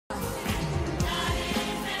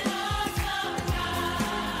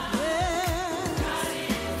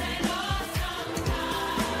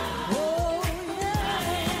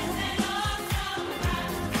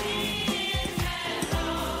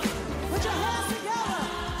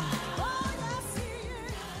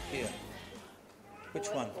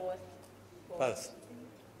Both.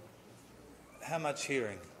 How much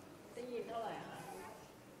hearing? ได้ยินเท่าไหร่คะ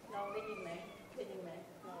ลองได้ยินไหมได้ยินไหม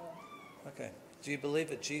ลอง Okay. Do you believe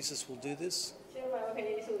that Jesus will do this? เชื่อไหมว่าพระ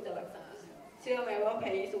เยซูจะรักษาเชื่อไหมว่าพร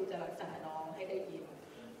ะเยซูจะรักษาน้องให้ได้ยิน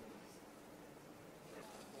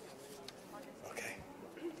Okay.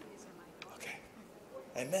 Okay.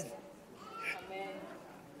 Amen. อาเมน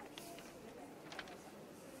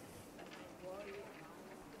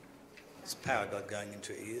It's the power of God going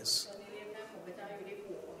into her ears. ตอนนี้เรียกหน้าของพระเจ้าอยู่ที่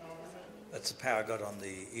หูของน้องนะคะ That's the power of God on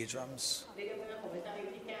the eardrums. เรียกหน้าของพระเจ้าอยู่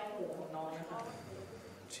ที่แก้วหูของน้องนะคะ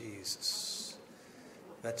Jesus.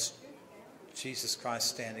 That's Jesus Christ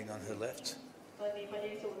standing on her left. ตอนนี้พระเย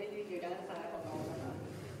ซูได้ยืนอยู่ด้านซ้ายของน้องนะคะ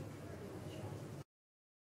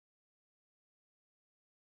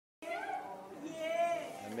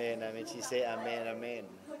Amen. Amen. She say amen. Amen.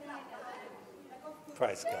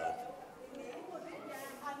 Praise God.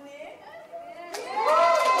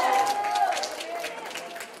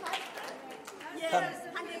 Come.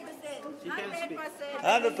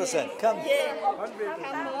 100%. Come.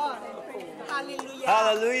 Hallelujah.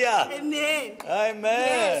 Hallelujah. Amen.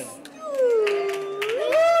 Amen.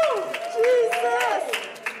 Jesus.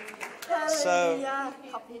 So, Hallelujah.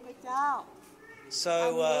 ขอบคุณพระเจ้า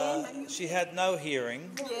she had no hearing,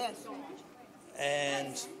 Yes.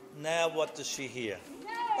 and now what does she hear?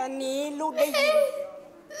 ตอนนี้ลูกได้ยิน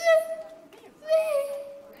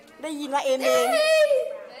ได้ยินว่าเอเมน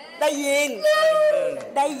ได้ยิน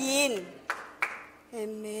ได้ยิน เอ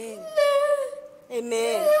เมน เอเม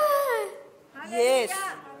น Yes.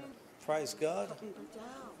 Praise God. พระเจ้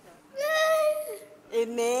า เอ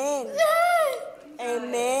เมน เอ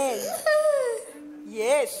เมน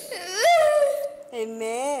Yes. เอเม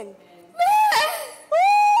น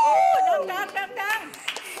ดัง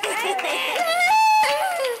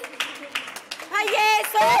พระเย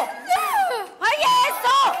ซู พระเย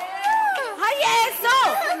ซู พระเยซู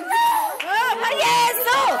พระเย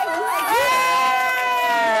ซู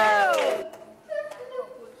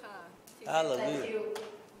Hallelujah.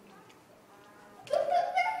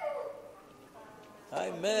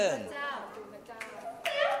 Amen.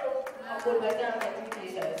 ขอบคุณพระเจ้าในที่นี้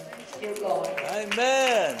เลยคิวก่อน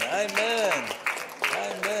Amen. Amen.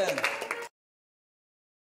 Amen.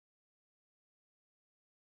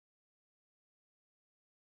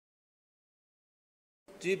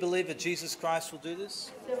 Do you believe that Jesus Christ will do this?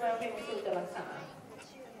 เชื่อไหมว่าพระเยซูจะรักษา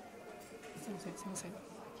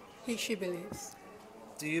She believes.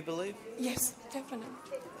 Do you believe? Yes, definitely.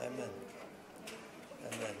 Amen.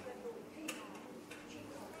 Amen.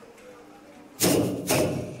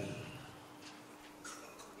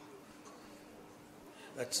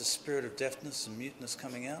 That's the spirit of deafness and muteness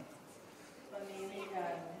coming out. ตอนนี้มีกา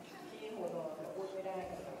รที่หัวเราะพูดไม่ได้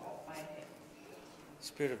กำลังออกไป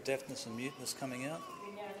Spirit of deafness and muteness coming out.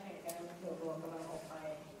 วิญญาณแห่งการหัวเราะกำลังออกไป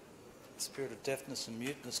Spirit of deafness and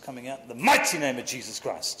muteness coming out in the mighty name of Jesus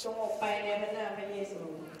Christ. จงออกไปในพระนามพระเยซู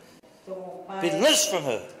จงออกไป Be loosed from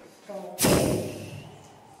her. จงออกไป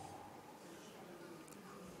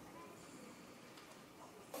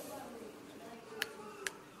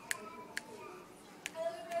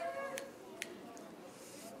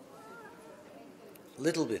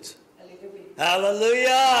Little bit.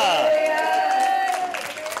 Hallelujah.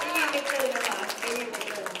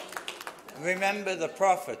 Remember the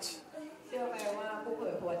prophet. เชื่อไหมว่าผู้เผ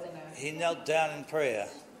ยพระวจนะ He knelt down in prayer,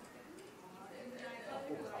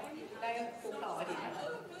 ได้คุกเข่าอธิษฐา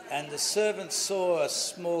น and the servant saw a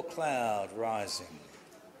small cloud rising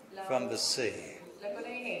from the sea. แล้วก็ไ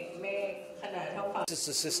ด้เห็นเมฆขนาดเท่าฝ่า This is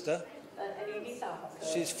the sister. อันนี้พี่สาวของเธอ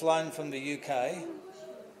She's flown from the UK.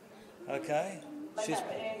 Okay.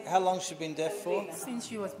 How long has she been deaf for? Since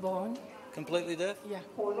she was born, Completely deaf? yeah.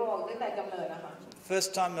 หูหนวกตั้งแต่กำเนิดนะคะ First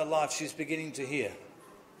time in her life she's beginning to hear.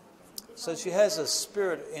 So she has a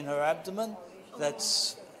spirit in her abdomen that's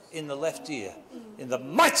in the left ear. In the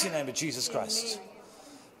mighty name of Jesus Christ.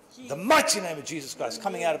 The mighty name of Jesus Christ.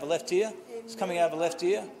 Coming out of her left ear. It's coming out of her left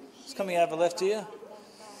ear. It's coming out of her left ear.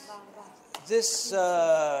 This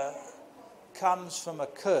comes from a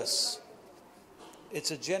curse.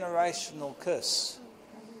 It's a generational curse.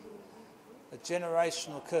 A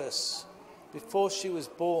generational curse. Before she was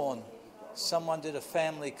born, someone did a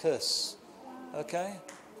family curse. Okay?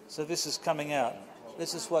 So this is coming out.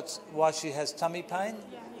 This is why she has tummy pain.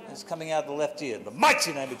 It's coming out of the left ear. In the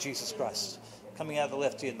mighty name of Jesus Christ. Coming out of the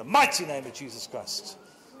left ear. In the mighty name of Jesus Christ.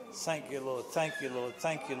 Thank you, Lord. Thank you, Lord.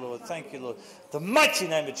 Thank you, Lord. Thank you, Lord. The mighty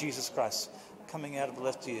name of Jesus Christ. Coming out of the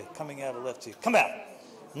left ear. Coming out of the left ear. Come out.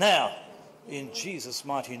 Now. In Jesus'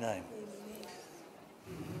 mighty name.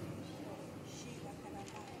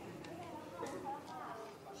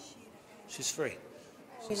 She's free.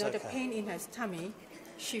 You know, the pain in her tummy,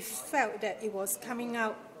 she felt that it was coming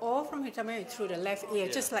out all from her tummy through the left ear,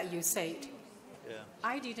 just like you said. Yeah.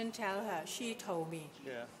 I didn't tell her. She told me.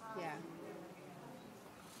 Yeah. Yeah.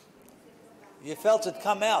 You felt it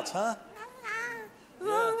come out, huh?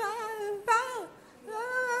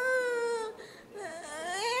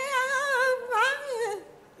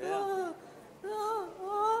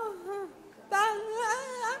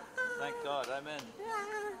 Thank God, amen.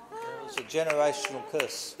 It was a generational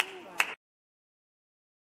curse.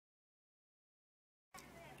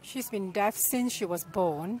 She's been deaf since she was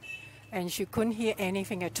born, and she couldn't hear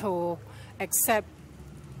anything at all except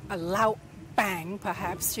a loud bang,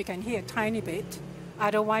 perhaps. She can hear a tiny bit.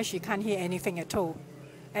 Otherwise, she can't hear anything at all.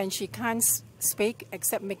 And she can't speak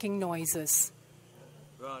except making noises.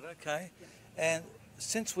 Right, okay. And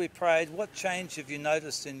since we prayed, what change have you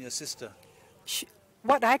noticed in your sister?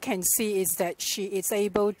 What I can see is that she is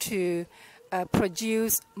able to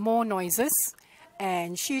produce more noises.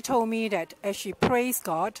 And she told me that as she prays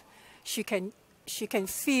God, she can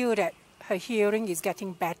feel that her hearing is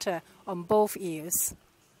getting better on both ears.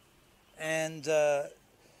 And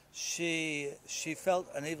she felt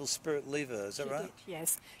an evil spirit leave her, is that right? Did,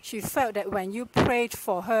 yes. She felt that when you prayed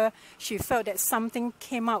for her, she felt that something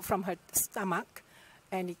came out from her stomach,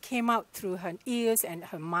 and it came out through her ears and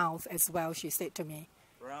her mouth as well, she said to me.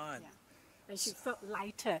 Right. Yeah. And she felt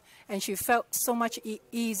lighter, and she felt so much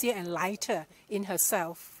easier and lighter in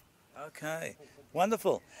herself. Okay,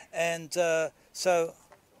 wonderful. And so...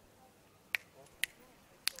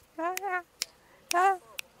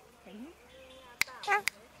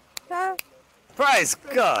 Praise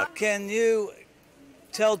God. Can you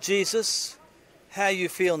tell Jesus how you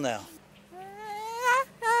feel now?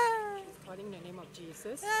 Calling the name of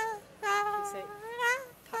Jesus. She said,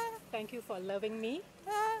 thank you for loving me.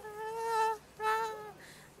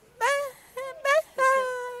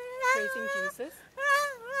 Praising Jesus.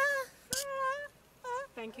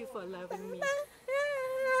 Thank you for loving me.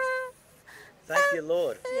 Thank you,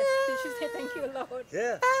 Lord. Yes, she said, thank you, Lord.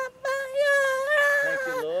 Yeah. Thank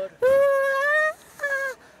you, Lord.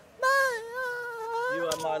 You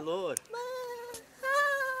are my Lord.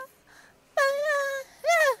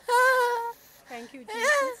 Thank you,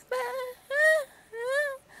 Jesus.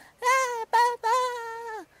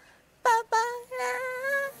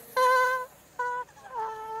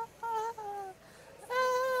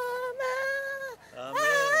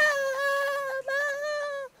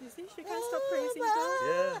 You see, she can't stop praising God.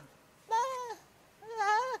 Yeah.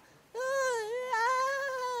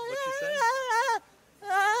 What's she saying?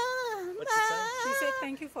 What's she saying? She said,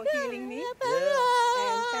 thank you for healing me. Yeah.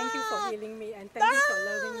 And thank you for healing me. And thank you for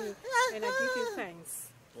loving me. And I give you thanks.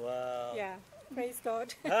 Wow. Yeah. Praise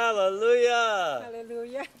God. Hallelujah.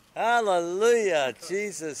 Hallelujah. Hallelujah.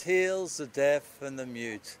 Jesus heals the deaf and the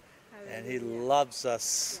mute. And he Hallelujah. loves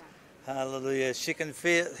us. Hallelujah. She can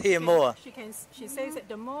hear more. She says that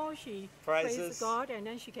the more she Praises. praises God, and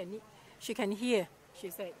then she can hear. She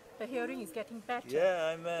said the hearing is getting better.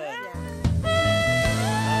 Yeah, amen. Yeah.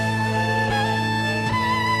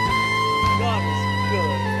 God is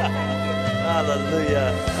good.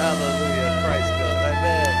 Hallelujah. Hallelujah. Praise God.